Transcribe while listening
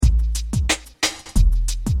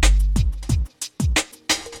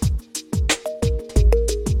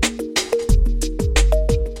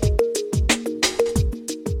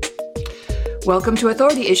Welcome to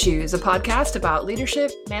Authority Issues, a podcast about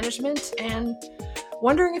leadership, management, and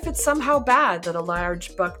wondering if it's somehow bad that a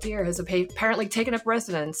large buck deer has apparently taken up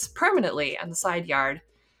residence permanently on the side yard.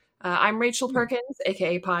 I'm Rachel Perkins,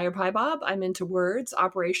 aka Pie or Pie Bob. I'm into words,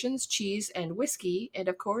 operations, cheese, and whiskey, and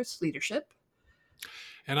of course, leadership.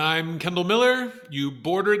 And I'm Kendall Miller. You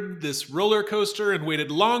boarded this roller coaster and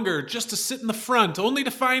waited longer just to sit in the front, only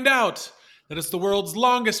to find out that it's the world's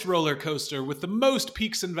longest roller coaster with the most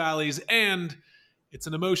peaks and valleys, and it's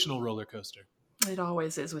an emotional roller coaster. It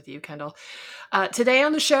always is with you, Kendall. Today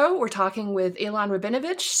on the show, we're talking with Ilan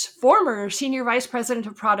Rabinovitch, former Senior Vice President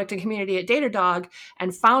of Product and Community at Datadog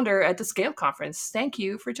and founder at the Scale Conference. Thank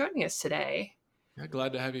you for joining us today. Yeah,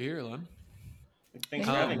 glad to have you here, Ilan. Thanks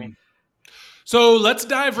for having me. So let's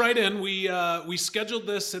dive right in. We scheduled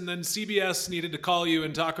this, and then CBS needed to call you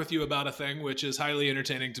and talk with you about a thing, which is highly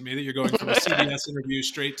entertaining to me that you're going from a CBS interview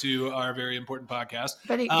straight to our very important podcast.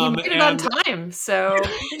 But he made it on time, so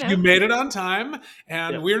you made it on time,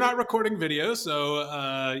 and we're not recording video,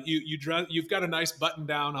 so you've got a nice button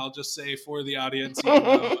down. I'll just say for the audience,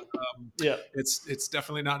 it's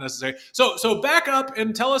definitely not necessary. So back up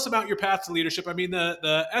and tell us about your path to leadership. I mean,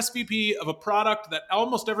 the SVP of a product that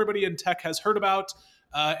almost everybody in tech has heard about,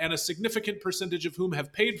 and a significant percentage of whom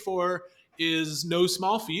have paid for, is no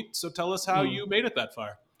small feat. So tell us how you made it that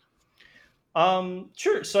far.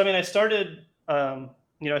 Sure. So I mean, I started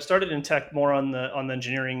in tech more on the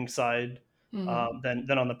engineering side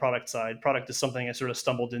than on the product side. Product is something I sort of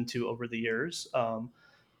stumbled into over the years.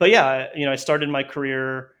 But yeah, I started my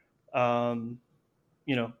career,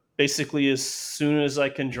 basically as soon as I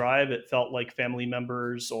can drive. It felt like family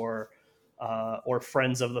members or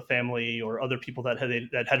friends of the family or other people that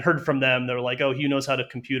had heard from them. They were like, "Oh, he knows how to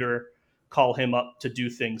computer. Call him up to do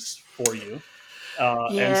things for you."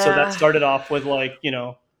 And so that started off with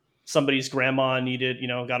somebody's grandma needed,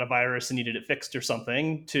 got a virus and needed it fixed or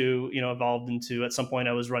something, to, evolved into, at some point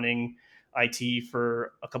I was running IT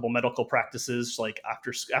for a couple medical practices, like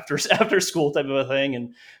after school type of a thing.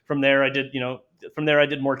 And from there I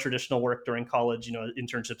did more traditional work during college,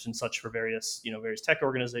 internships and such for various tech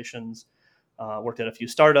organizations. Worked at a few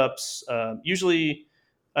startups. Usually,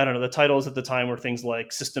 I don't know, the titles at the time were things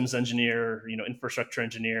like systems engineer, infrastructure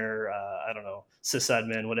engineer,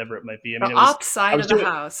 sysadmin, whatever it might be. I mean, ops side of the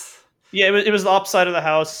house. Yeah, it was the ops side of the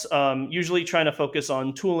house. Usually trying to focus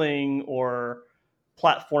on tooling or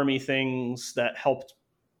platformy things that helped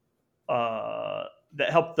the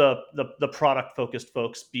product focused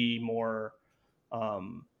folks be more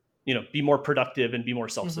productive and be more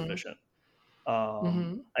self-sufficient.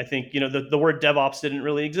 I think, the word DevOps didn't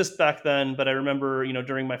really exist back then, but I remember,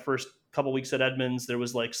 during my first couple weeks at Edmunds, there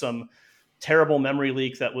was like some terrible memory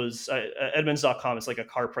leak that was Edmunds.com. It's like a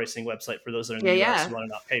car pricing website for those that are in the US who want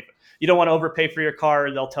to not pay. You don't want to overpay for your car.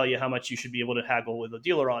 They'll tell you how much you should be able to haggle with a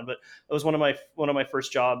dealer on. But it was one of my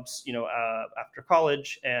first jobs, after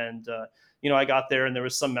college. And, I got there and there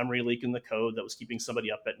was some memory leak in the code that was keeping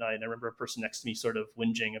somebody up at night. And I remember a person next to me sort of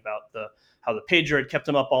whinging about how the pager had kept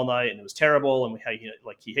him up all night and it was terrible. And how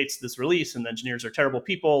he hates this release and the engineers are terrible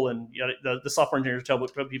people and the software engineers are terrible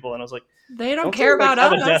people. And I was like, they don't care about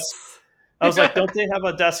us. I was like, don't they have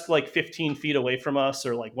a desk like 15 feet away from us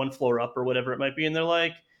or like one floor up or whatever it might be? And they're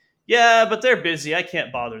like, yeah, but they're busy. I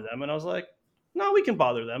can't bother them. And I was like, no, we can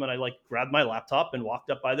bother them. And I grabbed my laptop and walked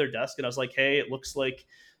up by their desk and I was like, hey, it looks like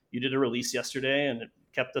you did a release yesterday and it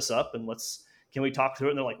kept us up and can we talk through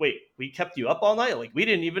it? And they're like, wait, we kept you up all night? Like, we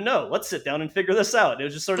didn't even know. Let's sit down and figure this out. And it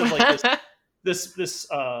was just sort of like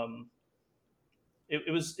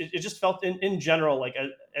it just felt in general, like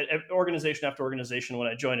at organization after organization, when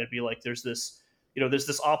I joined, it'd be like, there's this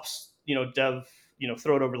ops, dev,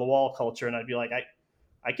 throw it over the wall culture. And I'd be like,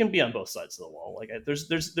 I can be on both sides of the wall. Like there's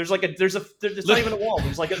not even a wall.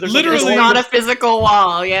 There's literally not a physical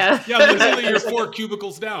wall. Yeah. Yeah. Literally you're 4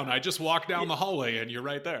 cubicles down. I just walk down the hallway and you're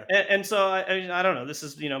right there. And so I don't know, this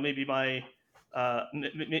is, maybe my,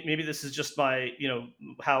 maybe this is just my,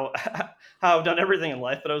 how I've done everything in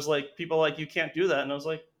life, but I was like, people like, you can't do that. And I was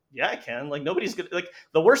like, yeah, I can. Like, nobody's gonna, like,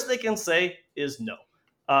 the worst they can say is no.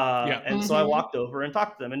 So I walked over and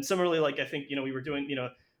talked to them. And similarly, like, I think, we were doing,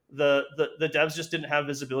 the devs just didn't have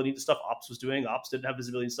visibility into stuff ops was doing. Ops didn't have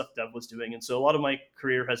visibility into stuff dev was doing. And so a lot of my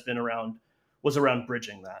career was around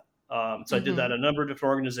bridging that. So I did that at a number of different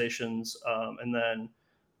organizations. And then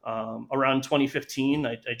around 2015,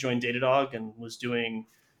 I joined Datadog and was doing,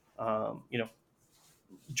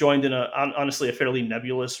 joined in honestly a fairly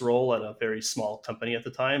nebulous role at a very small company at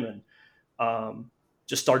the time. And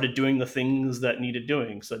just started doing the things that needed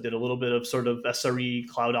doing. So I did a little bit of sort of SRE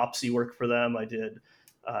cloud opsy work for them. I did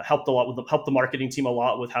helped the marketing team a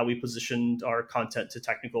lot with how we positioned our content to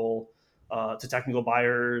technical to technical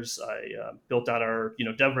buyers. I built out our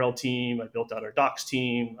DevRel team. I built out our Docs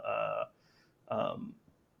team.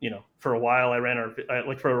 For a while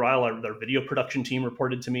our video production team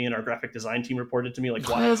reported to me, and our graphic design team reported to me. Like,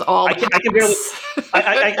 what is all I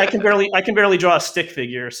can barely draw a stick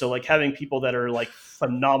figure. So like having people that are like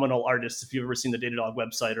phenomenal artists, if you've ever seen the Datadog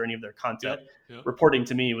website or any of their content, reporting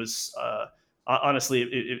to me was honestly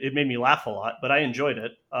it made me laugh a lot, but I enjoyed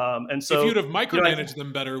it. And so if you'd have micromanaged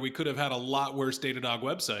them better, we could have had a lot worse Datadog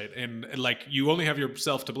website. And like, you only have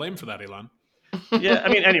yourself to blame for that, Ilan. Yeah, I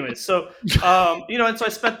mean, anyways, so and so I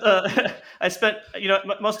spent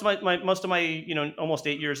most of my almost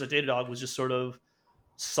 8 years at Datadog was just sort of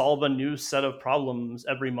solve a new set of problems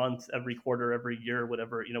every month, every quarter, every year,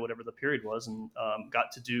 whatever the period was, and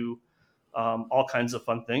got to do all kinds of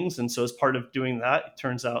fun things. And so as part of doing that, it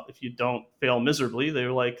turns out if you don't fail miserably, they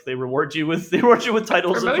reward you with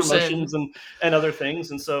titles and promotions and other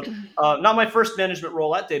things. And so not my first management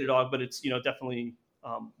role at Datadog, but it's definitely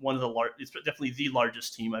it's definitely the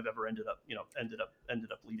largest team I've ever ended up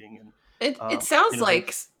leading. And it sounds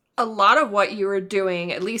like a lot of what you were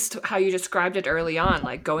doing, at least how you described it early on,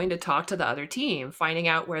 like going to talk to the other team, finding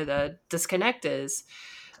out where the disconnect is.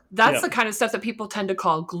 That's the kind of stuff that people tend to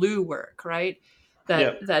call glue work, right?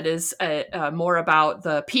 That is more about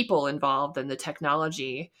the people involved than the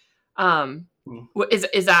technology.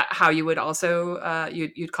 Is that how you would also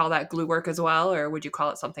you'd call that glue work as well, or would you call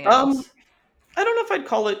it something else? I don't know if I'd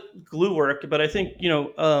call it glue work, but I think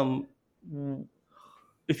I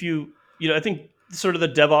think sort of the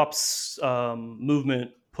DevOps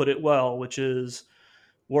movement put it well, which is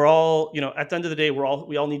we're all, at the end of the day,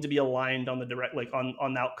 we all need to be aligned on the direct, like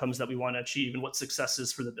on the outcomes that we want to achieve and what success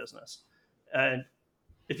is for the business. And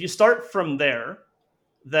if you start from there,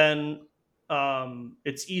 then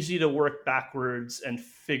it's easy to work backwards and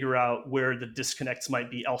figure out where the disconnects might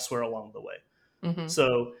be elsewhere along the way. Mm-hmm.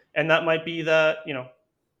 So, and that might be that,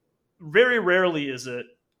 very rarely is it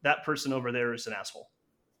that person over there is an asshole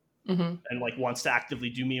and like wants to actively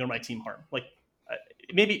do me or my team harm. Like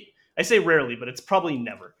maybe I say rarely, but it's probably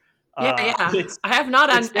never. I have not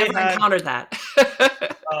ever encountered that.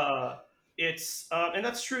 And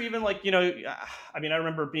that's true. Even like, I mean, I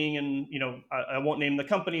remember being in, I won't name the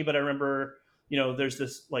company, but I remember, there's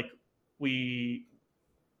this, like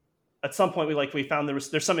at some point we found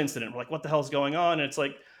there's some incident. We're like, what the hell's going on? And it's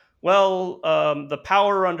like, well, the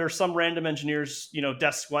power under some random engineer's,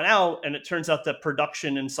 desk went out, and it turns out that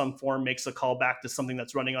production in some form makes a call back to something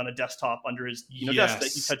that's running on a desktop under his, desk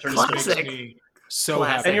that he turned his Classic. So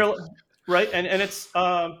happy. And you're right. And it's,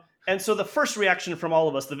 and so the first reaction from all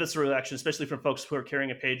of us, the visceral reaction, especially from folks who are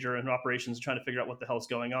carrying a pager in operations, trying to figure out what the hell's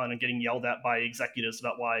going on and getting yelled at by executives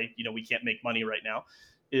about why, we can't make money right now,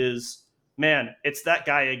 is, man, it's that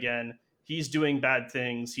guy again. He's doing bad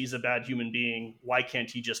things. He's a bad human being. Why can't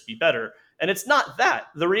he just be better? And it's not that.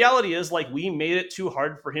 The reality is, like, we made it too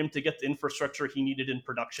hard for him to get the infrastructure he needed in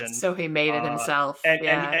production. So he made it himself.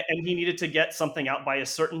 And he needed to get something out by a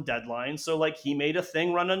certain deadline. So, like, he made a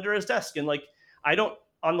thing run under his desk. And, like,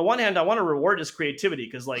 on the one hand, I want to reward his creativity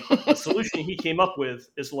because, like, the solution he came up with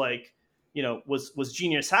is, like, was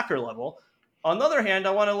genius hacker level. On the other hand,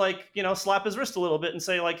 I want to, like, slap his wrist a little bit and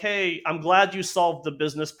say, like, hey, I'm glad you solved the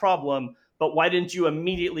business problem, but why didn't you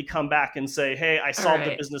immediately come back and say, hey, I solved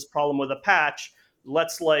the business problem with a patch.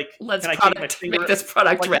 Let's make this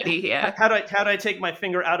product ready. Yeah. How do I take my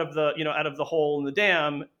finger out of the hole in the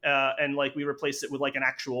dam and like we replace it with like an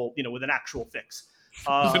actual fix.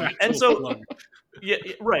 And so,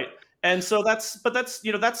 right. And so that's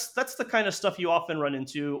the kind of stuff you often run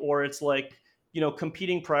into, or it's like,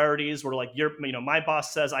 competing priorities where like my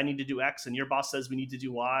boss says I need to do X and your boss says we need to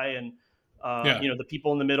do Y. And, the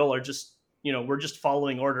people in the middle are just, we're just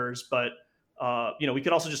following orders, but we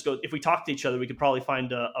could also just go, if we talk to each other, we could probably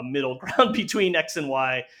find a middle ground between X and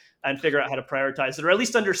Y and figure out how to prioritize it, or at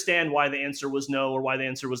least understand why the answer was no, or why the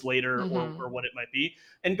answer was later, or what it might be,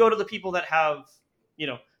 and go to the people that have,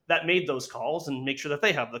 that made those calls and make sure that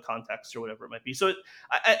they have the context or whatever it might be. So,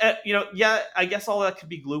 I guess all that could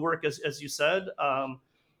be glue work, as you said.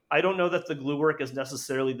 I don't know that the glue work is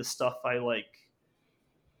necessarily the stuff I like.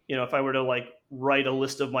 If I were to like write a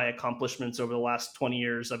list of my accomplishments over the last 20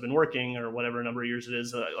 years I've been working, or whatever number of years it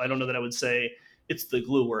is, I don't know that I would say it's the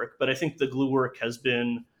glue work, but I think the glue work has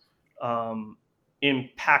been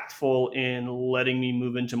impactful in letting me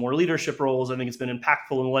move into more leadership roles. I think it's been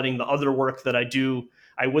impactful in letting the other work that I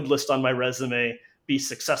would list on my resume be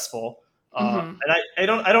successful. And I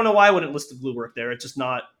don't know why I wouldn't list the glue work there. It's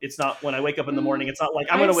not when I wake up in the morning, it's not like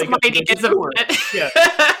I'm going to wake up and do glue work. Yeah.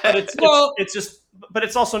 But but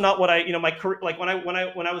it's also not what I, my career, like when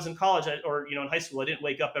I was in college or, in high school, I didn't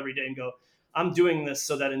wake up every day and go, I'm doing this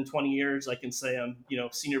so that in 20 years I can say I'm,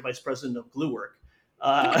 senior vice president of glue work.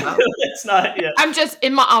 It's not. Yeah. I'm just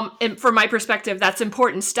from my perspective, that's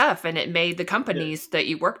important stuff, and it made the companies that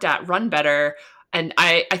you worked at run better. And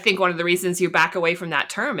I think one of the reasons you back away from that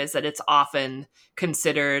term is that it's often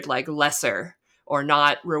considered like lesser or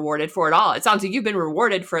not rewarded for it all. It sounds like you've been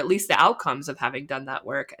rewarded for at least the outcomes of having done that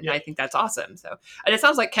work, and I think that's awesome. So, and it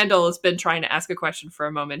sounds like Kendall has been trying to ask a question for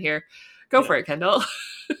a moment here. Go for it, Kendall.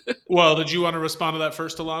 Well, did you want to respond to that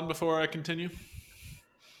first, Ilan, before I continue?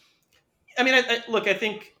 I mean, I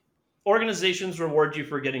think organizations reward you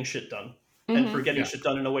for getting shit done and for getting shit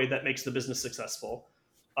done in a way that makes the business successful.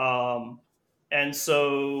 And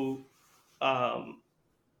so, and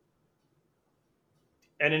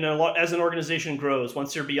as an organization grows,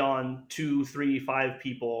 once you're beyond 2, 3, 5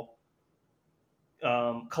 people,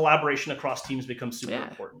 collaboration across teams becomes super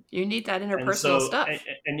important. You need that interpersonal stuff.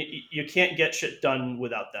 And you can't get shit done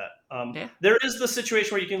without that. There is the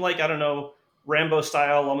situation where you can, like, I don't know, Rambo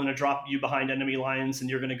style, I'm going to drop you behind enemy lines and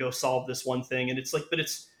you're going to go solve this one thing. And it's like, but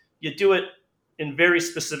you do it in very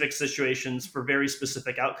specific situations for very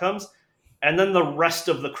specific outcomes. And then the rest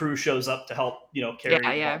of the crew shows up to help,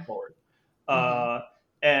 carry it forward.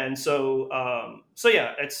 And so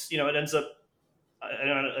it's, it ends up, I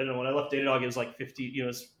don't know, when I left Datadog, it was like 50,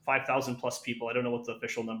 it's 5,000 plus people. I don't know what the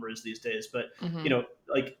official number is these days, but,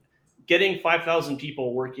 like getting 5,000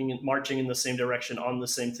 people working and marching in the same direction on the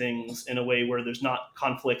same things in a way where there's not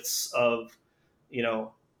conflicts of,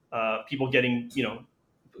 people getting,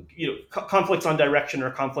 conflicts on direction or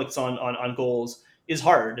conflicts on goals is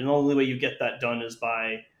hard. And the only way you get that done is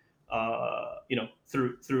by,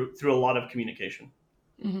 through a lot of communication.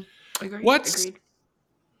 Mm-hmm. Agreed.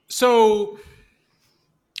 So,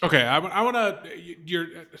 okay, I want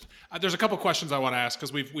to. There's a couple questions I want to ask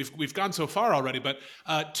because we've gone so far already. But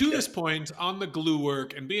to this point, on the glue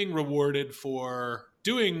work and being rewarded for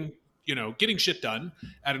doing, getting shit done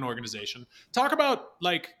at an organization. Talk about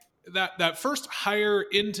like that first hire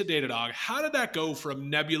into Datadog. How did that go from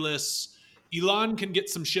nebulous? Ilan can get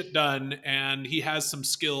some shit done and he has some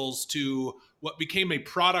skills to what became a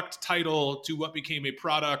product title to what became a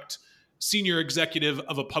product senior executive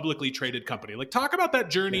of a publicly traded company. Like, talk about that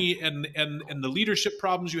journey and the leadership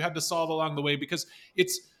problems you had to solve along the way, because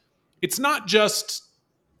it's not just,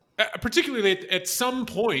 particularly at some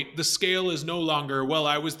point, the scale is no longer, well,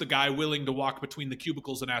 I was the guy willing to walk between the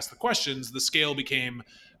cubicles and ask the questions. The scale became,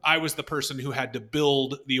 I was the person who had to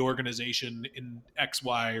build the organization in X,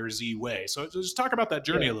 Y, or Z way. So just talk about that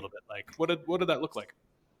journey a little bit. Like, what did that look like?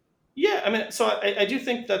 Yeah, I mean, so I do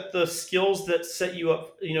think that the skills that set you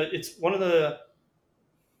up, it's one of the,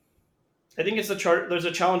 I think it's there's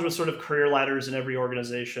a challenge with sort of career ladders in every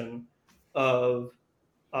organization of,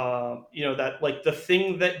 that like the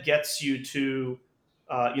thing that gets you to,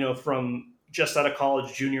 from just out of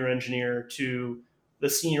college junior engineer to the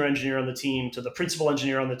senior engineer on the team to the principal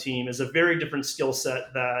engineer on the team is a very different skill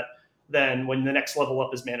set than when the next level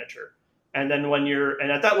up is manager. And then when and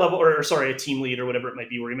at that level, or a team lead or whatever it might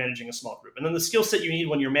be, where you're managing a small group. And then the skill set you need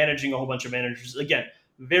when you're managing a whole bunch of managers, again,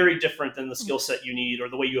 very different than the skill set you need or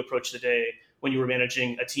the way you approach the day when you were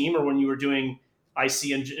managing a team or when you were doing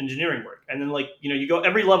IC engineering work. And then you go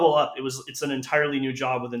every level up, it's an entirely new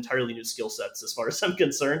job with entirely new skill sets as far as I'm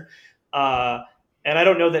concerned. And I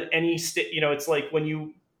don't know that any it's like when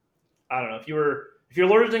I don't know, if you're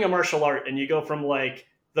learning a martial art and you go from like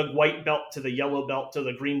the white belt to the yellow belt to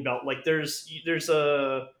the green belt, like there's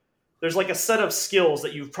like a set of skills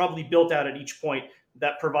that you've probably built out at each point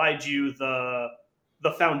that provide you the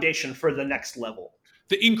foundation for the next level.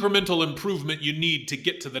 The incremental improvement you need to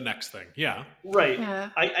get to the next thing. Yeah. Right. Yeah.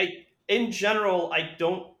 I in general, I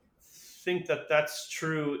don't think that that's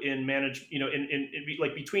true in in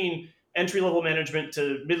like between entry level management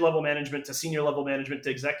to mid level management to senior level management to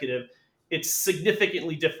executive. It's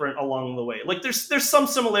significantly different along the way. Like there's some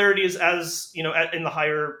similarities as, in the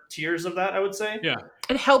higher tiers of that, I would say. Yeah.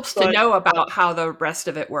 It helps to know about how the rest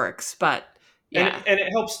of it works, but yeah. And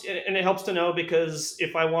it helps to know because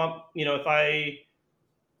if I want,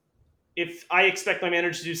 if I expect my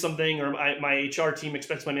manager to do something or my HR team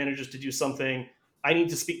expects my managers to do something, I need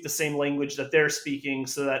to speak the same language that they're speaking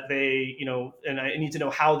so that they, and I need to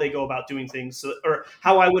know how they go about doing things or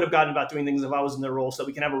how I would have gotten about doing things if I was in their role so that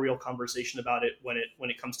we can have a real conversation about it when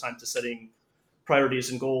it comes time to setting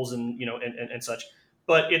priorities and goals and, and such.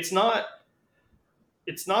 But it's not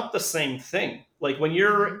the same thing. Like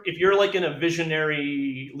if you're like in a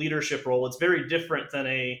visionary leadership role, it's very different than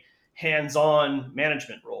a hands-on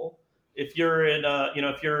management role. If you're in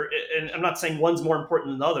and I'm not saying one's more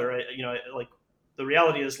important than the other, the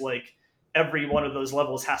reality is like every one of those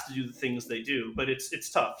levels has to do the things they do, but it's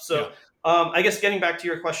tough. So I guess getting back to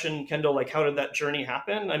your question, Kendall, like how did that journey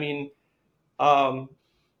happen? I mean,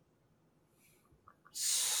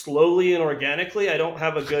 slowly and organically. I don't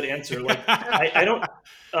have a good answer. Like I don't.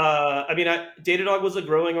 I mean, Datadog was a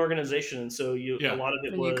growing organization, and so a lot of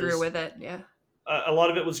it was. You grew with it, yeah. A lot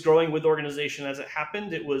of it was growing with the organization as it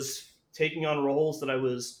happened. It was taking on roles that I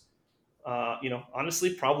was,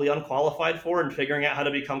 honestly, probably unqualified for, and figuring out how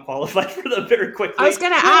to become qualified for them very quickly. I was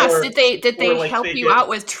going to ask, did they like help you out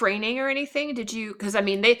with training or anything? Did you? Because I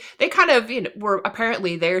mean, they kind of were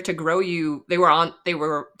apparently there to grow you. They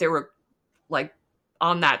were like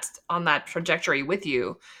on that trajectory with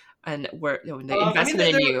you, and were the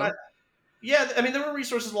investment in you. I mean, there were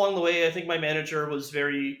resources along the way. I think my manager was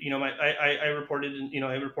very, I reported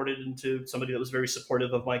into somebody that was very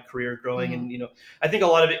supportive of my career growing. And, I think a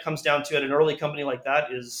lot of it comes down to at an early company like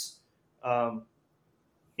that is, one,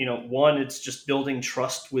 it's just building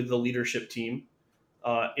trust with the leadership team.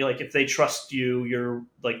 Like if they trust you, you're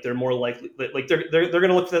like, they're more likely, like they're going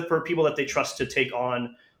to look for people that they trust to take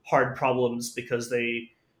on hard problems because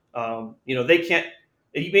they, they can't,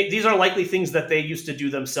 these are likely things that they used to do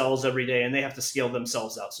themselves every day, and they have to scale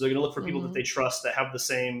themselves out. So they're going to look for people that they trust that have the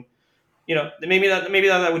same, maybe that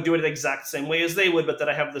I would do it the exact same way as they would, but that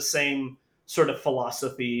I have the same sort of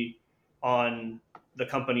philosophy on the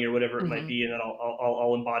company or whatever it might be, and that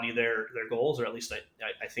I'll embody their goals, or at least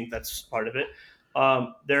I think that's part of it.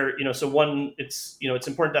 So one, it's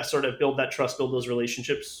important to sort of build that trust, build those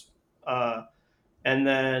relationships. And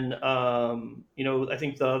then, I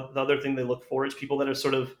think the other thing they look for is people that have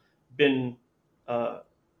sort of been, to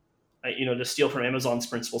steal from Amazon's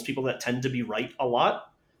principles, people that tend to be right a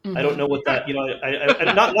lot. I don't know what that,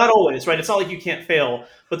 not always, right? It's not like you can't fail,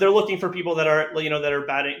 but they're looking for people that are, that are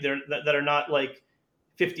batting, that are not like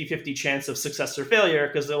 50-50 chance of success or failure.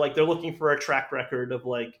 Cause they're looking for a track record of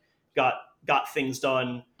like, got things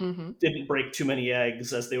done, didn't break too many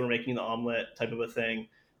eggs as they were making the omelet type of a thing.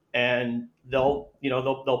 And they'll give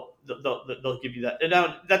you that. And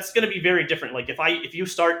now that's going to be very different. Like if you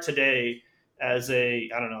start today as a,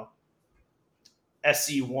 I don't know,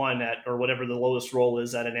 SE1 or whatever the lowest role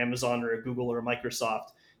is at an Amazon or a Google or a Microsoft,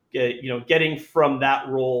 getting from that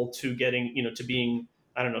role to getting, to being,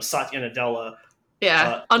 I don't know, Satya Nadella.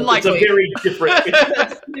 Yeah. Unlikely. It's a very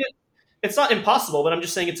different, it's not impossible, but I'm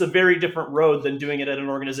just saying it's a very different road than doing it at an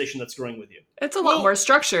organization that's growing with you. It's a lot more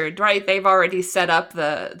structured, right? They've already set up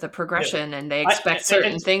the progression, and they expect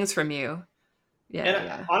certain things from you.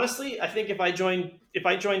 Yeah. Honestly, I think if I joined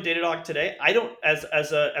Datadog today, I don't at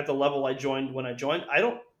the level I joined when I joined, I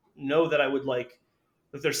don't know that I would like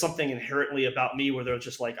that there's something inherently about me where they're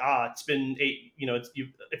just like, it's been 8,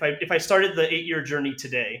 if I started the 8-year journey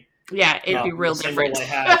today. Yeah, it'd be real different. I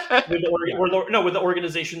have with the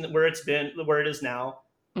organization where it is now.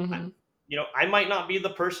 I might not be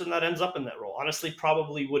the person that ends up in that role. Honestly,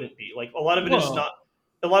 probably wouldn't be. Like a lot of it is not.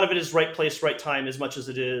 A lot of it is right place, right time, as much as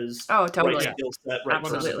it is. Oh, totally. Right skill set, right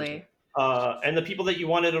absolutely. And the people that you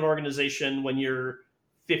want in an organization when you're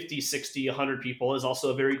 50, 60, 100 people is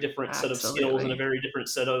also a very different set of skills and a very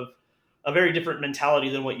different mentality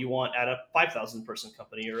than what you want at a 5,000 person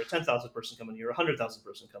company or a 10,000 person company or a 100,000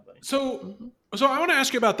 person company. So I want to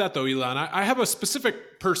ask you about that though, Ilan. I have a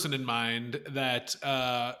specific person in mind that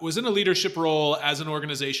was in a leadership role as an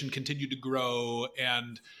organization continued to grow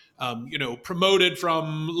and, promoted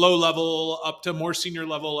from low level up to more senior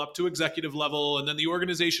level, up to executive level. And then the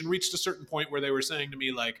organization reached a certain point where they were saying to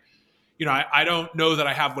me, like, I don't know that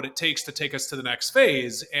I have what it takes to take us to the next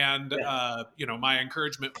phase. And, my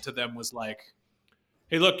encouragement to them was like,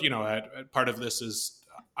 hey, look, part of this is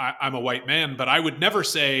I'm a white man, but I would never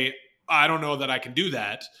say, I don't know that I can do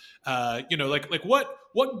that.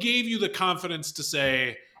 What gave you the confidence to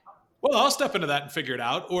say, well, I'll step into that and figure it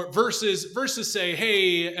out, or versus say,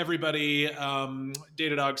 hey, everybody, Datadog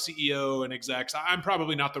CEO and execs, I'm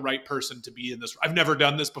probably not the right person to be in this. I've never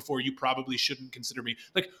done this before. You probably shouldn't consider me.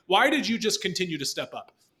 Like, why did you just continue to step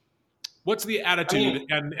up? What's the attitude,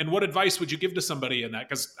 and what advice would you give to somebody in that?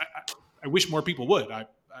 Because I wish more people would. I'd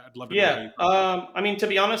love to know. Yeah. To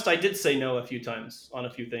be honest, I did say no a few times on a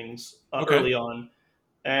few things early on.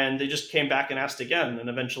 And they just came back and asked again. And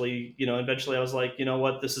eventually I was like, you know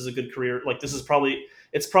what, this is a good career. Like it's probably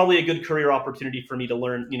a good career opportunity for me to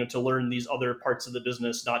learn these other parts of the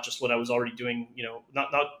business, not just what I was already doing,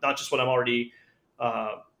 not just what I'm already,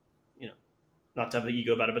 not to have an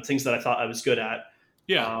ego about it, but things that I thought I was good at.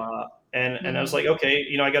 Yeah. And I was like, okay,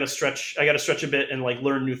 I got to stretch a bit and like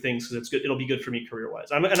learn new things because it's good. It'll be good for me career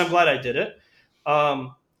wise. And I'm glad I did it.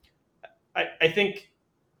 I think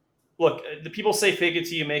look, the people say fake it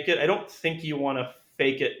till you make it. I don't think you want to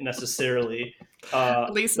fake it necessarily.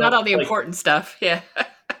 At least not on the important stuff. Yeah.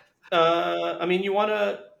 I mean, you want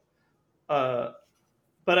to,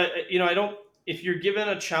 but I don't. If you're given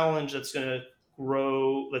a challenge that's going to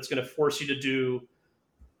grow, that's going to force you to do,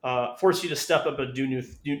 force you to step up and do new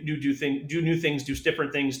things, do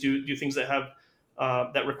different things, do things that have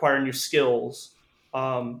that require new skills.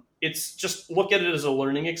 It's just look at it as a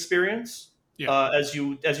learning experience, as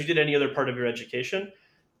you did any other part of your education.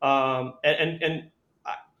 I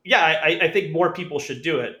think more people should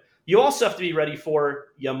do it. You also have to be ready for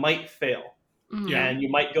you might fail. And you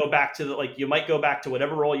might go back to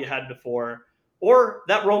whatever role you had before, or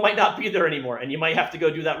that role might not be there anymore, and you might have to go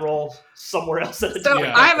do that role somewhere else.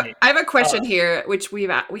 I have a question here, which we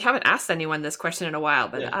haven't asked anyone this question in a while,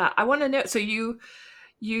 but I want to know. So you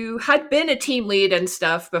had been a team lead and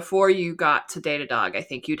stuff before you got to Datadog. I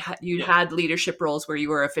think you'd had leadership roles where you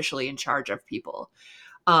were officially in charge of people,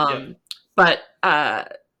 but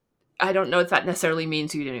I don't know if that necessarily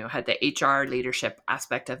means you had the HR leadership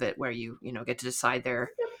aspect of it, where you get to decide their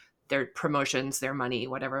promotions, their money,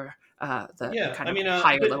 whatever higher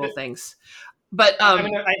level things. But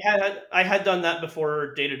I had done that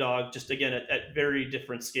before Datadog, just again at very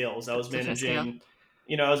different scales. I was managing,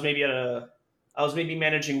 I was maybe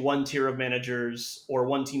managing one tier of managers or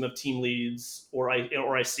one team of team leads or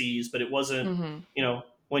ICs, but it wasn't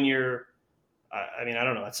when you're. I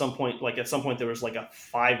don't know. At some point there was like a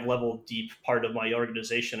 5-level deep part of my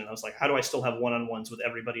organization, and I was like, how do I still have one-on-ones with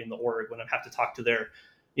everybody in the org when I have to talk to their,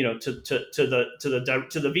 to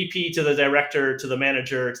the VP, to the director, to the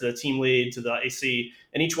manager, to the team lead, to the AC,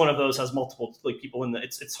 and each one of those has multiple people in the.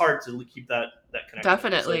 It's hard to keep that connection.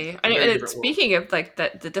 Definitely. And speaking of like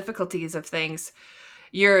the difficulties of things,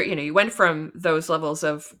 you went from those levels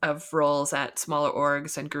of roles at smaller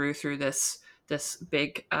orgs and grew through this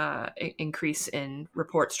big increase in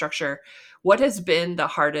report structure. What has been the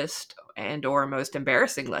hardest and or most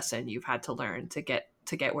embarrassing lesson you've had to learn to get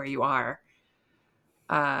where you are?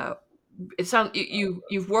 It sounds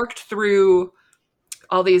you've worked through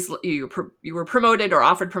all these. You were promoted or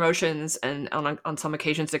offered promotions, and on some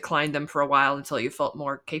occasions declined them for a while until you felt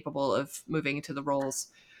more capable of moving into the roles.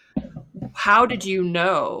 How did you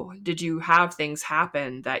know? Did you have things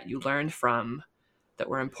happen that you learned from that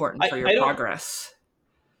were important for your progress?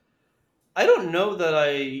 I don't know that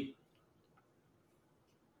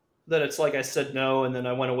it's like I said no, and then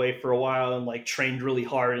I went away for a while and like trained really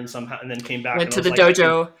hard and then came back. Went to the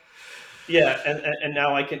dojo. And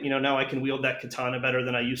now I can wield that katana better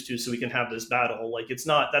than I used to, so we can have this battle. Like that's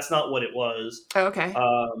not what it was. Oh, okay.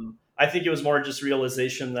 I think it was more just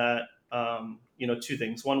realization that two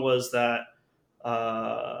things. One was that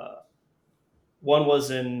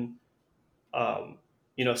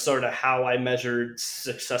in sort of how I measured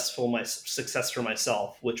success for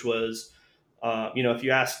myself, which was, if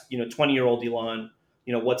you ask, 20-year-old Ilan,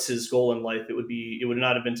 what's his goal in life, it would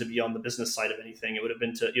not have been to be on the business side of anything. It would have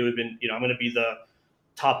been, I'm going to be the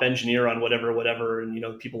top engineer on whatever.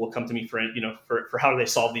 And, people will come to me for how do they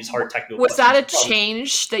solve these hard technical questions. Was that a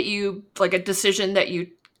change that you, like a decision that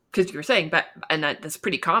you, because you were saying, and that's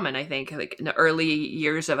pretty common, I think, like in the early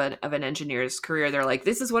years of an engineer's career, they're like,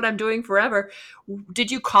 this is what I'm doing forever.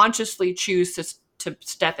 Did you consciously choose to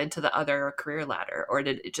step into the other career ladder, or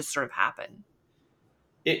did it just sort of happen?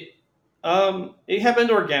 It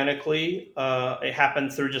happened organically. It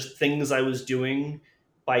happened through just things I was doing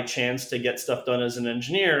by chance to get stuff done as an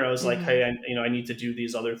engineer. I was like, hey, I need to do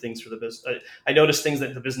these other things for the business. I noticed things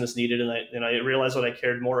that the business needed, and I realized what I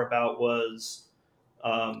cared more about was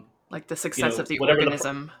like the success of the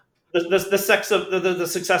organism, the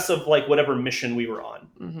success of like whatever mission we were on.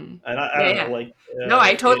 Mm-hmm. And I don't know, like no,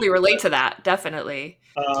 I totally relate to that, definitely.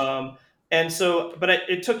 And so, but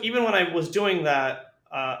it took, even when I was doing that,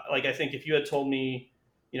 like I think if you had told me,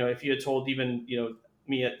 if you had told even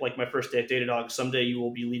me at like my first day at Datadog, someday you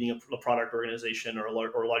will be leading a product organization or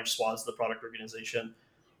large swaths of the product organization,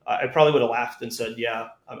 I probably would have laughed and said, yeah,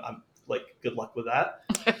 I'm like, good luck with that.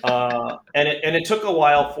 And it took a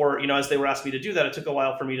while for, as they were asking me to do that, it took a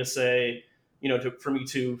while for me to say, for me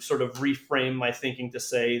to sort of reframe my thinking to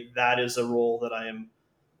say that is a role that I am,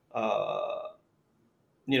 I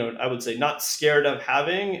would say not scared of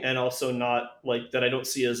having, and also not like that I don't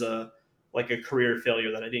see as a career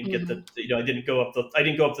failure, that I didn't get I didn't go up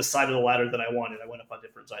the side of the ladder that I wanted. I went up a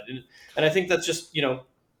different side. And I think that's just,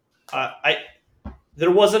 there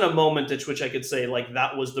wasn't a moment at which I could say like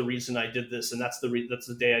that was the reason I did this, and that's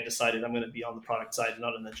the day I decided I'm going to be on the product side and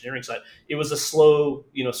not on the engineering side. It was a slow,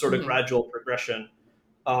 sort of gradual progression.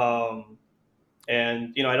 And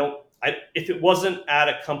if it wasn't at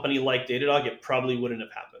a company like Datadog, it probably wouldn't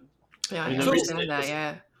have happened. Yeah, I mean, understand that.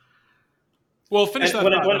 Yeah. Well, finish that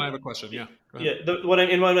what thought, and I have a question. Yeah. What I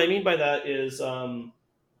mean by that is,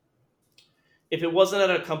 if it wasn't at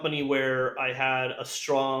a company where I had a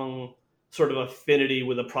strong sort of affinity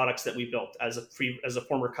with the products that we built as a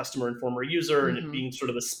former customer and former user, and it being sort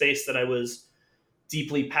of a space that I was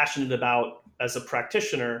deeply passionate about as a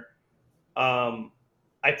practitioner,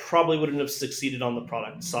 I probably wouldn't have succeeded on the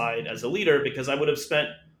product side as a leader, because I would have spent,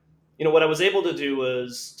 what I was able to do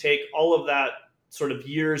was take all of that sort of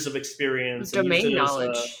years of experience and use Domain it as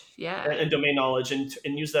knowledge. Yeah. and domain knowledge, and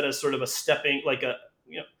use that as sort of a stepping, like a,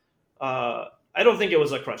 I don't think it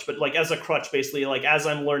was a crutch, but like as a crutch, basically, like as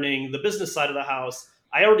I'm learning the business side of the house,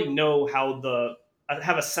 I already know I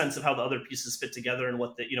have a sense of how the other pieces fit together and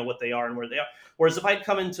what they are and where they are. Whereas if I'd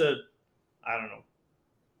come into, I don't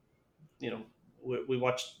know, we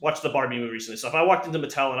watched the Barbie movie recently. So if I walked into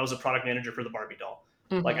Mattel and I was a product manager for the Barbie doll,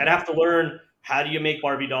 like I'd have to learn, how do you make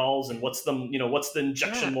Barbie dolls, and what's the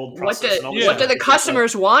injection mold process, and all what do the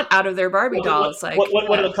customers want out of their Barbie dolls? What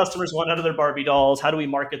do the customers want out of their Barbie dolls? How do we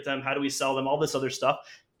market them? How do we sell them? All this other stuff.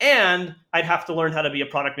 And I'd have to learn how to be a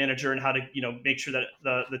product manager and how to, make sure that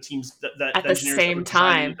the teams that at the same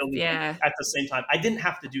time, at the same time. I didn't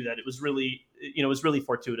have to do that. It was really,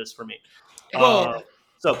 fortuitous for me. Well,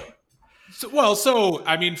 So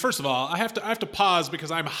I mean, first of all, I have to pause,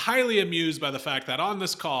 because I'm highly amused by the fact that on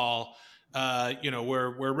this call,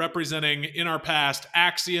 we're representing in our past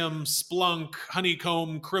Axiom, Splunk,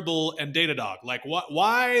 Honeycomb, Cribble, and Datadog. Like,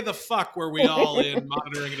 why the fuck were we all in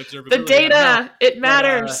monitoring and observability? The data, it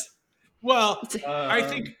matters.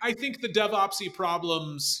 I think the DevOpsy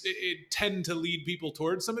problems it tend to lead people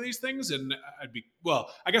towards some of these things, and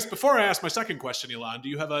I guess before I ask my second question, Ilan, do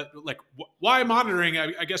you have why monitoring?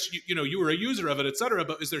 I guess you were a user of it, et cetera,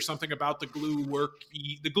 but is there something about the glue work,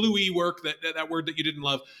 the gluey work, that word that you didn't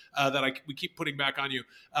love, that we keep putting back on you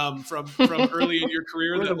from early in your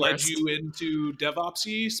career that led you into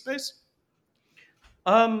DevOpsy space?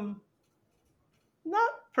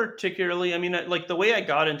 Not particularly. I mean, like the way I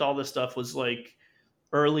got into all this stuff was like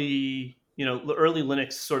early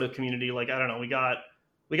Linux sort of community. Like, I don't know, we got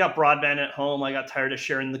broadband at home. I got tired of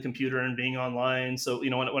sharing the computer and being online. So,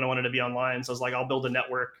 when I wanted to be online, so I was like, I'll build a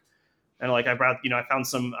network. And like, I found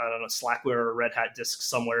some, I don't know, Slackware or Red Hat disk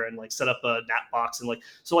somewhere, and like set up a NAT box. And like,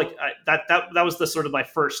 so like that was the sort of my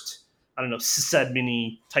first, I don't know,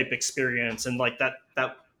 sysadmin type experience. And like that,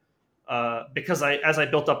 because as I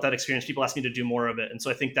built up that experience, people asked me to do more of it, and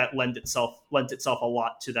so I think that lent itself a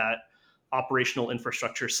lot to that operational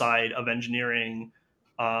infrastructure side of engineering,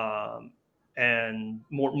 and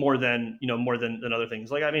more than other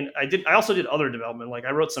things. Like, I mean, I also did other development. Like,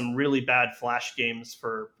 I wrote some really bad Flash games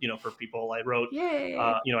for people. I wrote,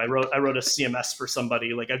 I wrote a CMS for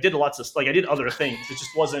somebody. Like, I did I did other things. It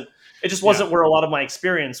just wasn't where a lot of my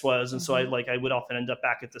experience was. And so I would often end up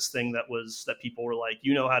back at this thing that people were like,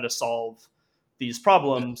 how to solve these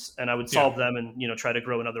problems, and I would solve them and, try to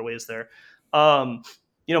grow in other ways there.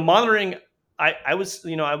 Monitoring, I was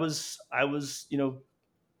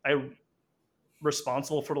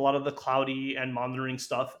responsible for a lot of the cloudy and monitoring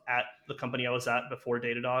stuff at the company I was at before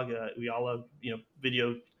Datadog. We all have,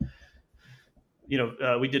 video,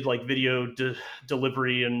 we did like video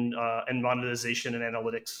delivery and monetization and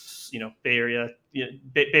analytics, Bay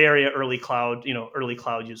Area early cloud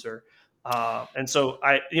user. And so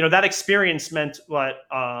that experience meant what,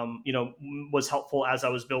 was helpful as I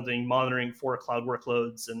was building monitoring for cloud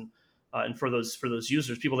workloads and for those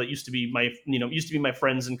users, people that used to be my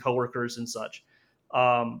friends and coworkers and such.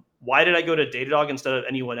 Why did I go to Datadog instead of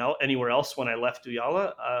anywhere else when I left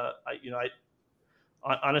Uyala?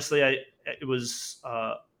 Honestly, it was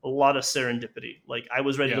a lot of serendipity. Like, I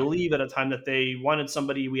was ready to leave at a time that they wanted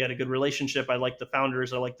somebody. We had a good relationship. I liked the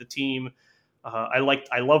founders. I liked the team. I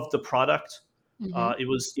loved the product. It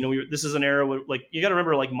was, this is an era where, like, you got to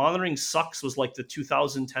remember, like, monitoring sucks was like the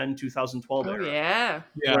 2010, 2012 era. Yeah.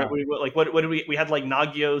 Where what did we had like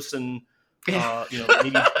Nagios and,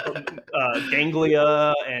 maybe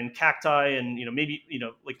Ganglia and Cacti and, maybe,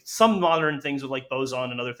 like some modern things with like Boson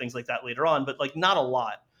and other things like that later on, but like not a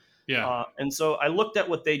lot. Yeah. And so I looked at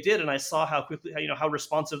what they did, and I saw how quickly, how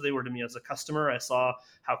responsive they were to me as a customer. I saw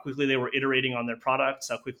how quickly they were iterating on their products,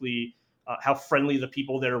 how quickly, how friendly the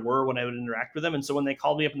people there were when I would interact with them. And so when they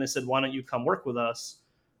called me up and they said, "Why don't you come work with us?"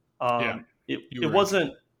 It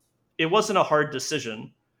wasn't a hard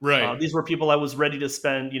decision. Right. These were people I was ready to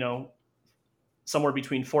spend, somewhere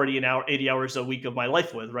between 40 and 80 hours a week of my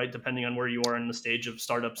life with, right? Depending on where you are in the stage of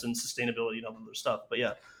startups and sustainability and other stuff. But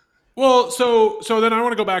yeah. Well, so then I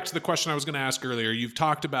want to go back to the question I was going to ask earlier. You've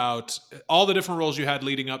talked about all the different roles you had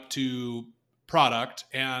leading up to product.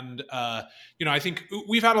 And I think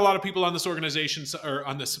we've had a lot of people on this organization, or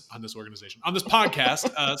on this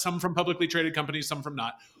podcast, some from publicly traded companies, some from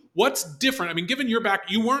not. What's different? I mean, given your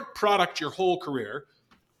you weren't product your whole career.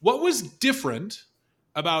 What was different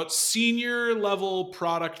about senior level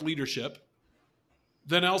product leadership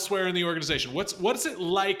than elsewhere in the organization? What's it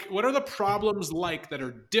like? What are the problems like that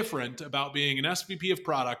are different about being an SVP of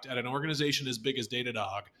product at an organization as big as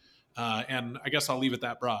Datadog? And I guess I'll leave it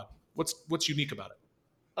that broad. What's unique about it?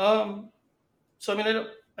 So I mean,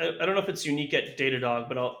 I don't know if it's unique at Datadog,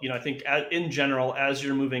 but I think in general, as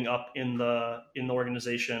you're moving up in the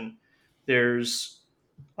organization, there's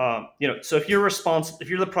so if you're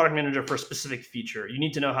the product manager for a specific feature, you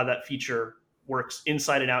need to know how that feature works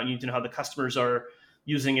inside and out. You need to know how the customers are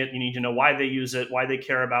using it. You need to know why they use it, why they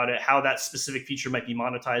care about it, how that specific feature might be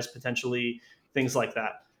monetized potentially, things like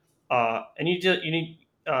that.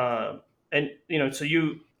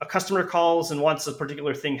 A customer calls and wants a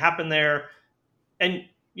particular thing happen there, and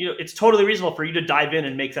it's totally reasonable for you to dive in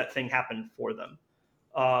and make that thing happen for them.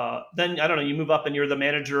 Then I don't know, you move up and you're the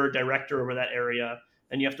manager or director over that area,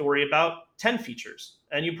 and you have to worry about 10 features,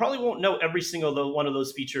 and you probably won't know every single one of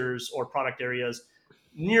those features or product areas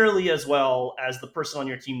nearly as well as the person on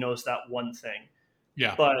your team knows that one thing.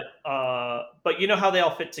 Yeah. But you know how they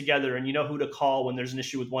all fit together, and you know who to call when there's an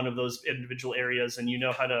issue with one of those individual areas, and you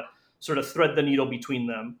know how to sort of thread the needle between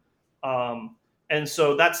them. And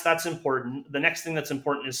so that's important. The next thing that's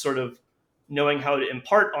important is sort of knowing how to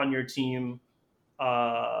impart on your team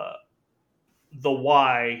the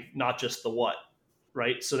why, not just the what,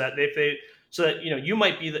 right? So that you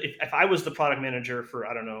might be if I was the product manager for,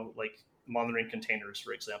 I don't know, like monitoring containers,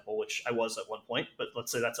 for example, which I was at one point, but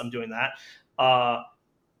let's say I'm doing that.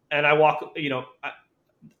 And I walk,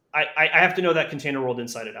 I have to know that container world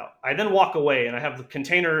inside and out. I then walk away and I have the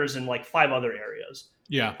containers in like 5 other areas.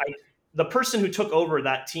 Yeah. The person who took over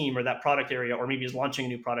that team or that product area, or maybe is launching a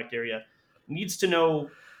new product area, needs to know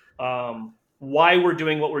why we're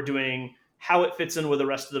doing what we're doing, how it fits in with the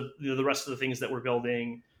rest of the things that we're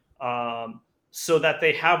building, so that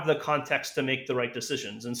they have the context to make the right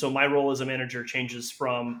decisions. And so my role as a manager changes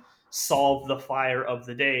from solve the fire of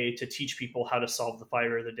the day to teach people how to solve the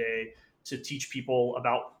fire of the day, to teach people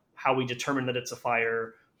about how we determine that it's a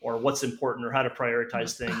fire, or what's important, or how to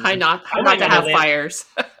prioritize things. How not to have fires.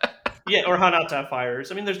 Yeah, or how not to have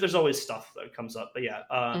fires. I mean, there's always stuff that comes up, but yeah.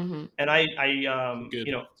 And I good,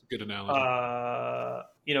 it's a good analogy.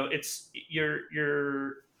 It's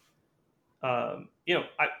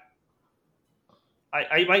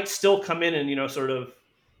I might still come in and sort of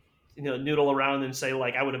noodle around and say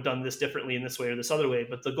like I would have done this differently in this way or this other way,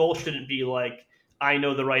 but the goal shouldn't be like I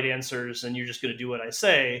know the right answers and you're just going to do what I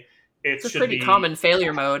say. It's a pretty common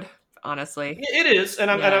failure mode, honestly. It is, and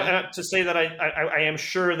I'm to say that I am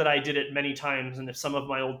sure that I did it many times, and if some of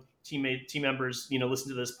my old team members listen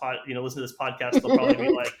to this podcast, they'll probably be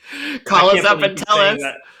like, call us up and tell us.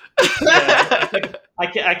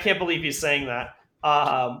 I can't believe he's saying that.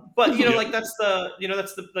 But like that's the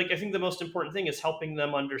like I think the most important thing is helping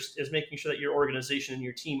them is making sure that your organization and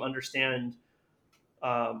your team understand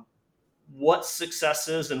what success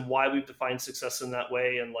is and why we've defined success in that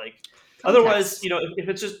way, and like context. Otherwise if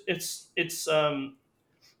it's just it's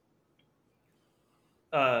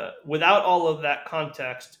without all of that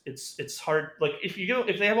context, it's hard. Like if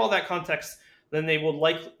they have all that context, then they will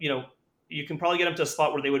you can probably get them to a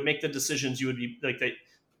spot where they would make the decisions you would be like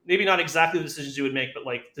maybe not exactly the decisions you would make, but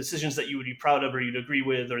like decisions that you would be proud of or you'd agree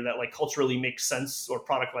with, or that like culturally make sense or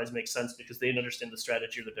product wise make sense because they understand the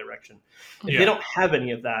strategy or the direction. If they don't have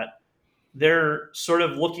any of that, they're sort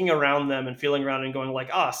of looking around them and feeling around and going like,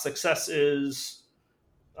 success is,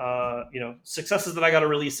 success is that I got a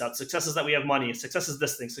release out. Success is that we have money. Success is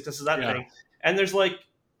this thing. Success is that thing. And there's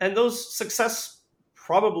and those success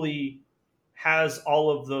probably has all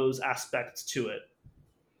of those aspects to it.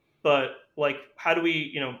 But like, how do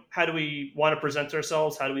we want to present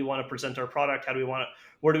ourselves? How do we want to present our product?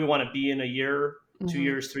 Where do we want to be in a year, 2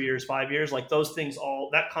 years, 3 years, 5 years? Like those things, all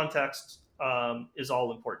that context is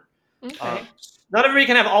all important. Okay. Not everybody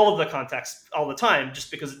can have all of the context all the time, just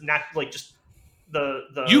because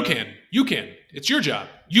the you can. It's your job.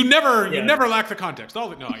 You never lack the context. But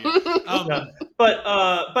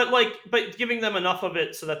giving them enough of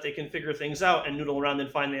it so that they can figure things out and noodle around and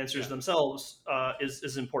find the answers themselves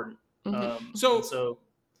is important.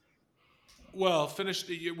 Well, finish.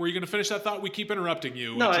 Were you going to finish that thought? We keep interrupting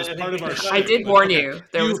you. No, which is part of our show. I did warn you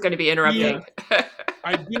there was going to be interrupting.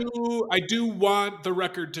 I do want the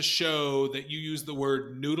record to show that you use the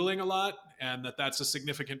word noodling a lot, and that's a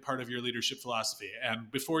significant part of your leadership philosophy.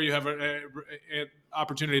 And before you have an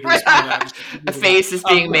opportunity to respond to that, a face is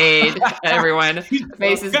being made, everyone. A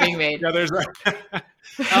face is being made. Yeah, there's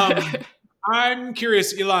I'm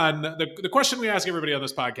curious, Ilan. The question we ask everybody on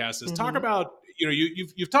this podcast is talk about,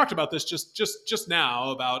 you've talked about this just now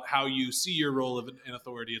about how you see your role in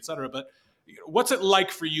authority, et cetera. But what's it like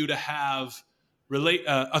for you to have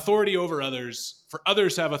authority over others, for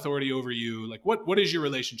others to have authority over you? Like, what is your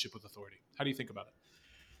relationship with authority? How do you think about it?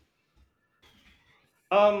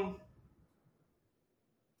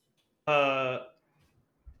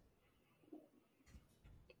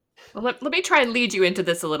 Well, let me try and lead you into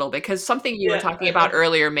this a little, because something you were talking about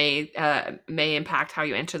earlier may impact how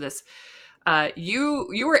you enter this. You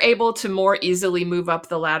were able to more easily move up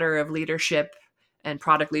the ladder of leadership and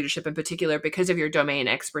product leadership in particular because of your domain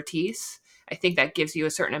expertise. I think that gives you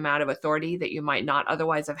a certain amount of authority that you might not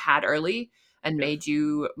otherwise have had early and made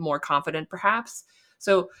you more confident, perhaps.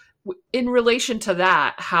 So in relation to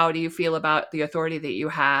that, how do you feel about the authority that you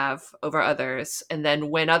have over others? And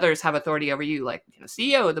then when others have authority over you, like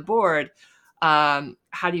CEO, the board, how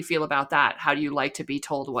do you feel about that? How do you like to be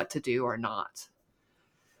told what to do or not?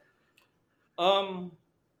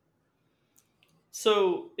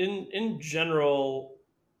 So in general,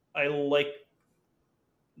 I like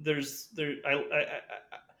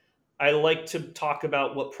I like to talk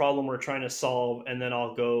about what problem we're trying to solve, and then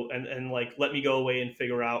I'll go and like let me go away and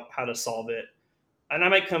figure out how to solve it. And I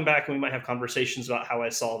might come back and we might have conversations about how I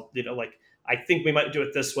solve, like I think we might do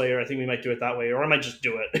it this way, or I think we might do it that way, or I might just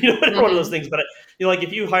do it. One of those things. But like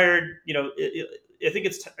if you hired, I think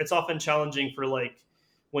it's often challenging for like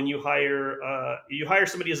when you hire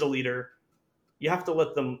somebody as a leader. You have to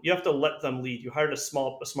let them lead. You hired a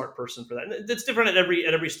smart person for that. And it's different at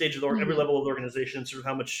every stage of every level of the organization, sort of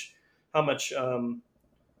how much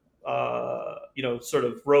sort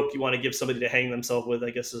of rope you want to give somebody to hang themselves with, I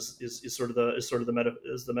guess is sort of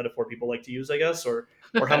the metaphor people like to use, I guess, or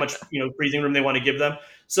how much, breathing room they want to give them.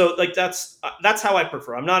 So like, that's how I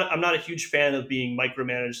prefer. I'm not a huge fan of being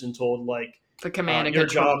micromanaged and told like the command and your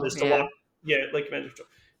control. job is to walk. Yeah. Like command and control.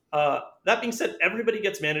 That being said, everybody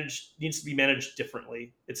needs to be managed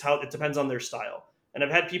differently. It depends on their style. And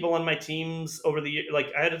I've had people on my teams over the year,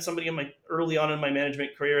 like I had somebody early on in my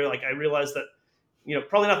management career, like I realized that,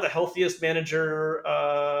 probably not the healthiest manager,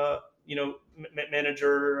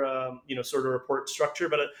 sort of report structure,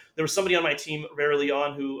 but there was somebody on my team very early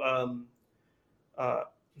on who,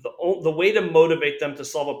 the way to motivate them to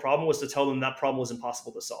solve a problem was to tell them that problem was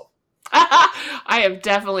impossible to solve. I have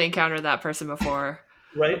definitely encountered that person before.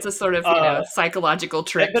 Right. It's a sort of, psychological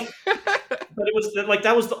trick. But it was like,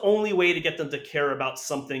 that was the only way to get them to care about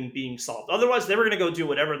something being solved. Otherwise they were going to go do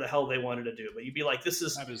whatever the hell they wanted to do. But you'd be like, this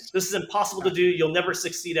is impossible to do. You'll never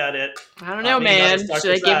succeed at it. I don't know, man.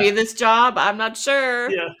 Should I give you this job? I'm not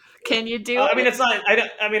sure. Yeah. Can you do it? I mean, it's not,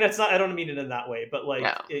 I don't mean it in that way, but like,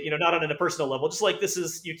 not on a personal level, just like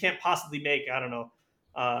you can't possibly make, I don't know,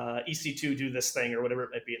 EC2 do this thing or whatever it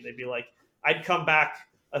might be. And they'd be like, I'd come back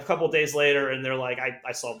a couple of days later and they're like,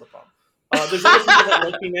 I solved the problem. There's other people that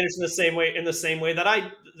like me managed in the same way that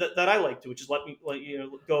I like to, which is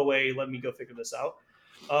go away, let me go figure this out.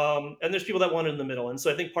 And there's people that want it in the middle. And so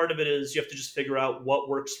I think part of it is you have to just figure out what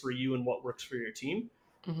works for you and what works for your team.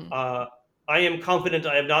 Mm-hmm. I am confident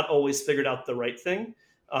I have not always figured out the right thing.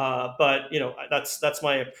 But that's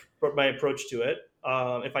my approach to it.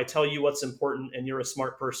 If I tell you what's important and you're a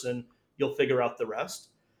smart person, you'll figure out the rest.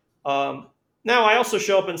 Now I also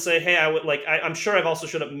show up and say, hey, I'm sure I've also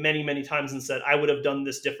showed up many, many times and said, I would have done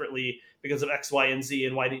this differently because of X, Y, and Z.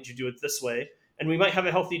 And why didn't you do it this way? And we might have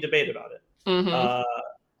a healthy debate about it.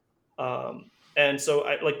 Mm-hmm. And so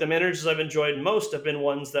the managers I've enjoyed most have been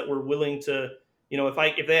ones that were willing to,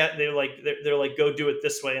 they're like, go do it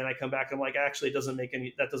this way. And I come back, I'm like, actually,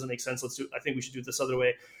 that doesn't make sense. I think we should do it this other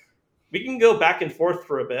way. We can go back and forth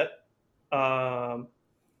for a bit. And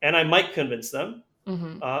I might convince them.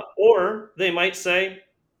 Mm-hmm. Or they might say,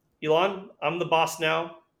 Ilan, I'm the boss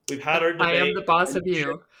now. We've had our debate. I am the boss of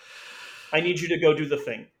you. I need you to go do the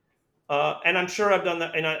thing. And I'm sure I've done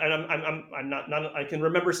that. And I'm not, I can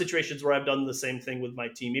remember situations where I've done the same thing with my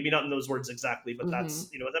team. Maybe not in those words exactly, but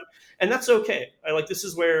that's, and that's okay. This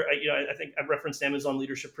is where I think I've referenced Amazon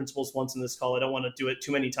leadership principles once in this call. I don't want to do it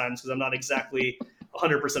too many times because I'm not exactly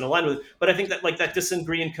 100% aligned with it. But I think that that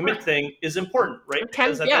disagree and commit thing is important, right?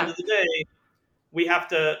 Because at the end of the day, we have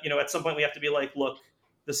to, at some point we have to be like, look,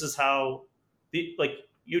 this is how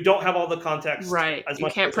you don't have all the context. Right. You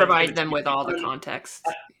can't provide them with all the context.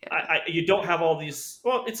 You don't have all these.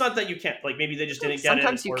 Well, it's not that you can't. Maybe they just didn't get it.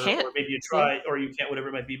 Sometimes you can't. Or maybe you try, or you can't. Whatever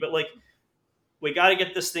it might be. But we got to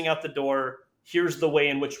get this thing out the door. here's the way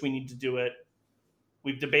in which we need to do it.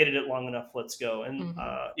 We've debated it long enough. Let's go. And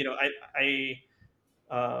I've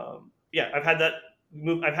had that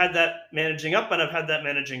move. I've had that managing up, and I've had that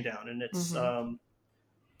managing down. And it's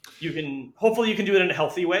hopefully you can do it in a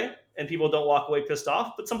healthy way, and people don't walk away pissed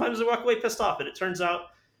off. But sometimes they walk away pissed off, and it turns out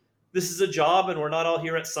this is a job, and we're not all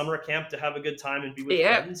here at summer camp to have a good time and be with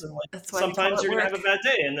friends. And sometimes you're gonna have a bad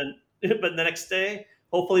day, and then but the next day,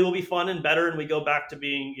 hopefully, will be fun and better, and we go back to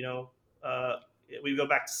being, we go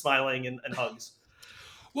back to smiling and hugs.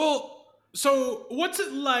 Well, so what's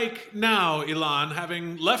it like now, Ilan,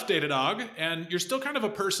 having left Datadog, and you're still kind of a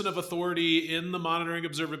person of authority in the monitoring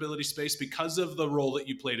observability space because of the role that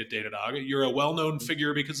you played at Datadog? You're a well-known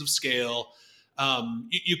figure because of scale.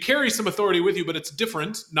 You carry some authority with you, but it's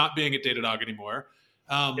different not being at Datadog anymore.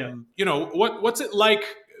 What's it like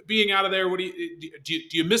being out of there? What do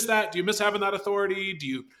you miss that? Do you miss having that authority? Do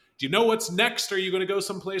you know what's next? Are you going to go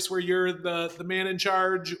someplace where you're the man in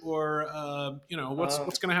charge, or what's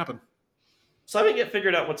going to happen? So I haven't yet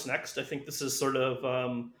figured out what's next. I think this is sort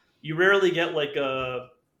of you rarely get like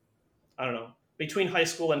between high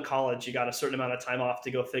school and college, you got a certain amount of time off to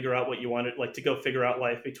go figure out what you wanted, like to go figure out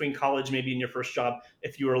life. Between college, maybe in your first job,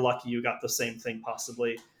 if you were lucky, you got the same thing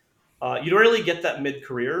possibly. You don't really get that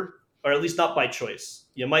mid-career, or at least not by choice.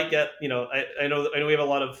 You might get, I know we have a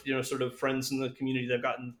lot of, sort of friends in the community that have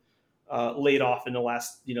gotten laid off in the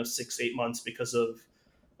last, 6-8 months because of,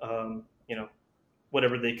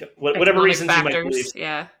 whatever reasons factors, you might believe.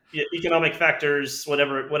 Yeah, economic factors,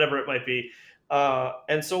 whatever it might be.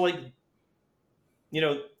 And so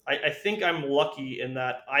I think I'm lucky in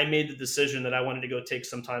that I made the decision that I wanted to go take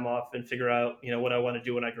some time off and figure out, what I want to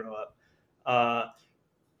do when I grow up.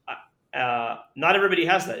 Not everybody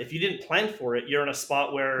has that. If you didn't plan for it, you're in a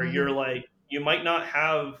spot where you're like, you might not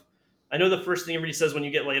have. I know the first thing everybody says when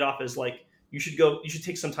you get laid off is like, you should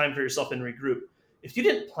take some time for yourself and regroup. If you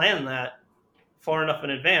didn't plan that far enough in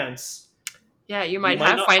advance, you might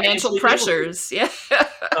have financial pressures. Yeah.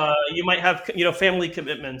 You might have, family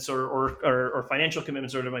commitments or financial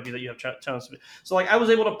commitments, or it might be that you have challenges. So I was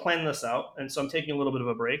able to plan this out. And so I'm taking a little bit of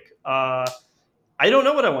a break. I don't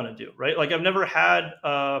know what I want to do, right? Like I've never had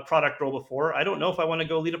a product role before. I don't know if I want to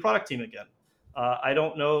go lead a product team again. I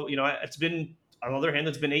don't know, it's been, on the other hand,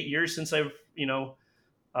 it's been 8 years since I've,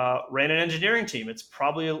 ran an engineering team. It's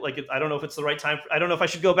probably I don't know if it's the right time. I don't know if I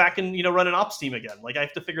should go back and, run an ops team again. Like I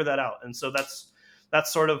have to figure that out. And so that's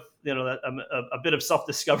sort of, a bit of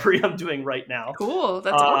self-discovery I'm doing right now. Cool.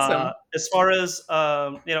 That's awesome. As far as,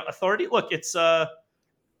 authority, look, it's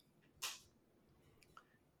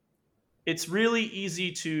really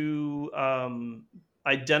easy to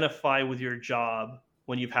identify with your job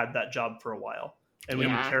when you've had that job for a while, and when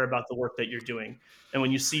you care about the work that you're doing, and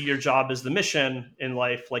when you see your job as the mission in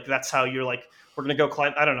life, like that's how you're like, we're going to go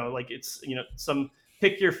climb. I don't know, like it's,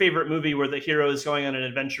 pick your favorite movie where the hero is going on an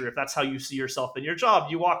adventure. If that's how you see yourself in your job,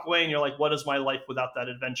 you walk away and you're like, what is my life without that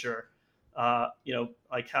adventure?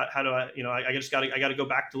 Like how do I, I got to go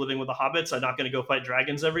back to living with the hobbits. I'm not going to go fight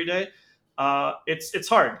dragons every day. It's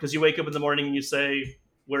hard because you wake up in the morning and you say,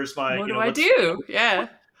 where's my, what do I do? Yeah.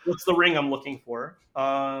 What's the ring I'm looking for?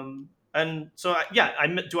 And so,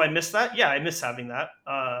 do I miss that? Yeah, I miss having that.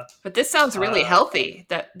 But this sounds really healthy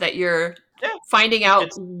that you're finding out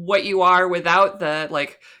what you are without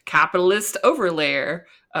the capitalist overlayer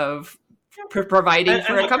of providing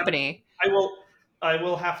for a company. I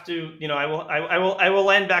will have to, I will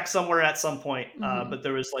land back somewhere at some point. But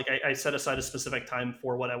there was I set aside a specific time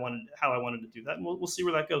for how I wanted to do that, and we'll see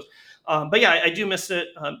where that goes. But yeah, I do miss it.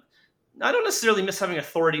 I don't necessarily miss having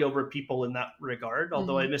authority over people in that regard,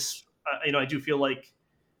 although I miss, I do feel like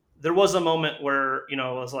there was a moment where,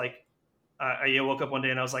 I was like, I woke up one day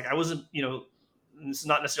and I was like, I wasn't, this is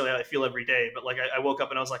not necessarily how I feel every day, but I woke up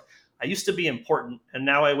and I was like, I used to be important, and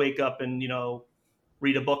now I wake up and,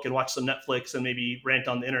 read a book and watch some Netflix and maybe rant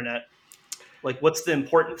on the internet. Like, what's the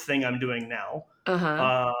important thing I'm doing now?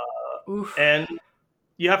 And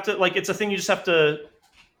you have to, it's a thing you just have to,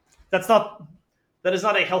 that is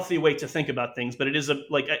not a healthy way to think about things, but it is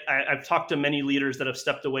I've talked to many leaders that have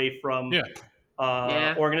stepped away from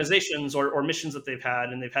organizations or missions that they've had,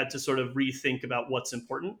 and they've had to sort of rethink about what's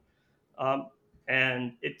important.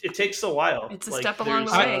 And it takes a while. It's a step along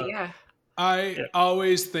the way. I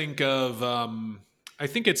always think of, I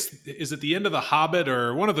think is it the end of The Hobbit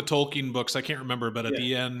or one of the Tolkien books? I can't remember, but at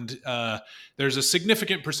the end, there's a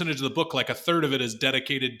significant percentage of the book, like a third of it is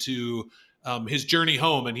dedicated to his journey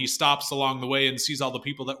home, and he stops along the way and sees all the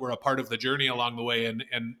people that were a part of the journey along the way, and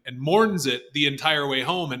mourns it the entire way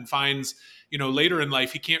home, and finds later in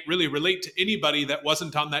life, he can't really relate to anybody that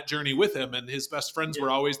wasn't on that journey with him. And his best friends were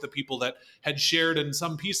always the people that had shared in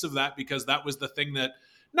some piece of that, because that was the thing that,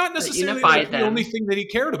 not necessarily like the only thing that he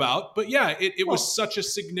cared about, but it was such a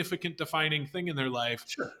significant defining thing in their life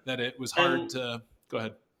that it was hard to go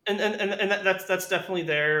ahead. And that's definitely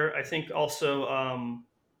there. I think also,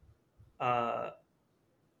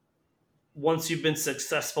 once you've been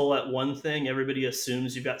successful at one thing, everybody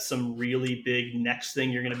assumes you've got some really big next thing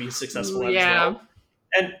you're going to be successful at as well.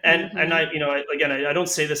 And I don't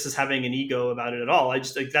say this as having an ego about it at all. I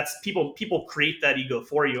just think that's people create that ego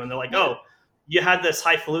for you, and they're like, oh, you had this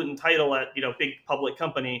highfalutin title at big public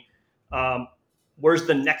company. Where's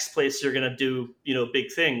the next place you're going to do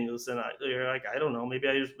big things? And you're like, I don't know. Maybe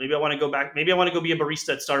I want to go back. Maybe I want to go be a barista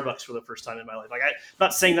at Starbucks for the first time in my life. Like, I'm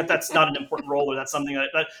not saying that that's not an important role, or that's something that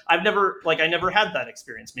I've never I never had that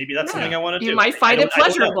experience. Maybe that's something I want to do. You might find it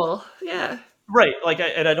pleasurable. Yeah. Right.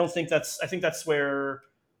 I don't think I think that's where,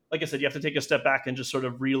 like I said, you have to take a step back and just sort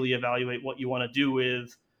of really evaluate what you want to do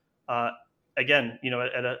with, again,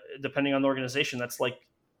 depending on the organization, that's like,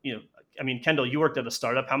 Kendall, you worked at a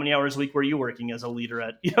startup. How many hours a week were you working as a leader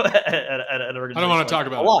at an organization? I don't want to talk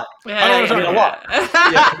about a lot. I don't want to talk about a lot.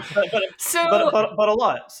 But a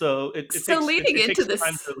lot. So it takes time to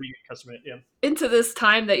read customer. Yeah. Into this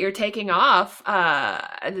time that you're taking off,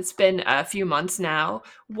 and it's been a few months now.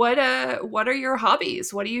 What are your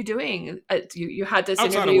hobbies? What are you doing? You had this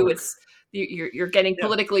interview with. You're getting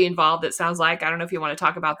politically involved. It sounds like. I don't know if you want to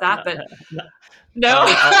talk about that, but. No,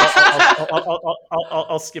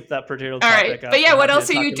 I'll skip that particular topic. All right, but what else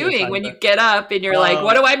are you doing when you get up and you're like,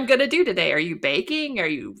 "What am I going to do today?" Are you baking? Are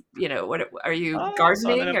you, what are you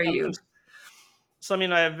gardening? Are you? So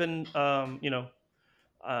I've been,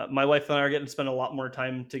 my wife and I are getting to spend a lot more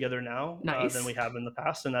time together now than we have in the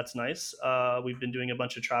past, and that's nice. We've been doing a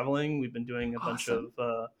bunch of traveling. We've been doing a bunch of.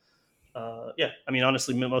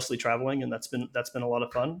 Honestly, mostly traveling, and that's been a lot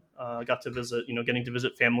of fun. I got to visit, getting to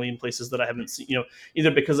visit family in places that I haven't seen,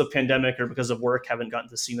 either because of pandemic or because of work, haven't gotten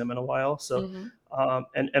to see them in a while. So,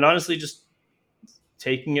 and honestly, just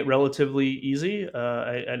taking it relatively easy,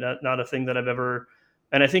 and not a thing that I've ever.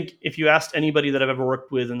 And I think if you asked anybody that I've ever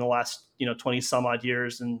worked with in the last 20 some odd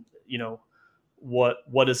years, and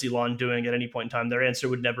what is Ilan doing at any point in time, their answer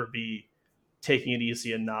would never be taking it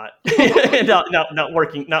easy and not not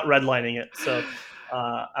working, not redlining it. So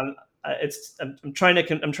I'm trying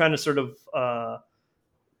to sort of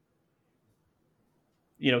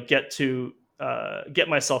get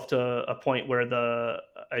myself to a point where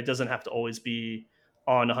it doesn't have to always be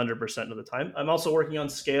on 100% of the time. I'm also working on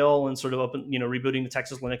scale and sort of rebooting the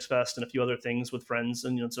Texas Linux Fest and a few other things with friends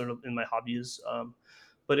and sort of in my hobbies.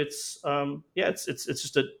 But it's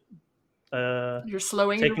just you're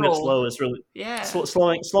slowing taking it slow is really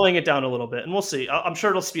slowing it down a little bit, and we'll see. I'm sure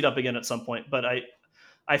it'll speed up again at some point, but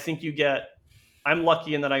I think I'm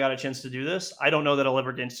lucky in that I got a chance to do this. I don't know that I'll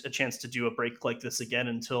ever get a chance to do a break like this again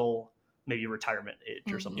until maybe retirement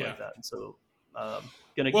age or something like that. And so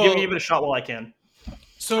gonna give it a shot while I can.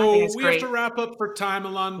 So we have to wrap up for time,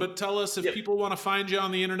 Ilan, but tell us if people want to find you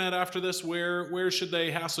on the internet after this, where should they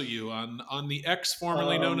hassle you? On the X,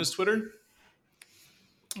 formerly known as Twitter?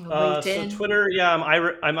 So Twitter,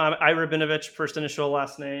 I'm Rabinovitch, first initial,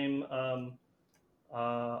 last name.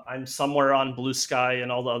 I'm somewhere on Blue Sky and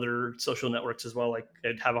all the other social networks as well. Like,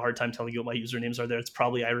 I'd have a hard time telling you what my usernames are there. It's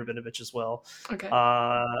probably Rabinovitch as well. Okay.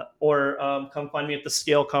 Or come find me at the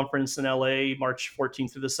Scale conference in LA, March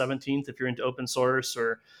 14th through the 17th. If you're into open source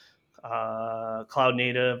or cloud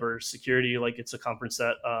native or security, like, it's a conference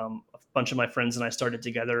that a bunch of my friends and I started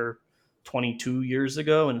together 22 years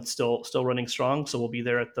ago, and it's still running strong. So we'll be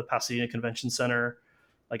there at the Pasadena Convention Center,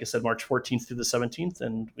 like I said, March 14th through the 17th,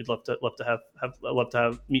 and we'd love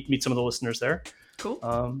to meet some of the listeners there. Cool.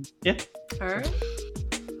 All right.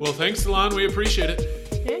 Well, thanks, Ilan. We appreciate it.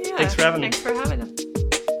 Yeah. Thanks for having me. Thanks for having us.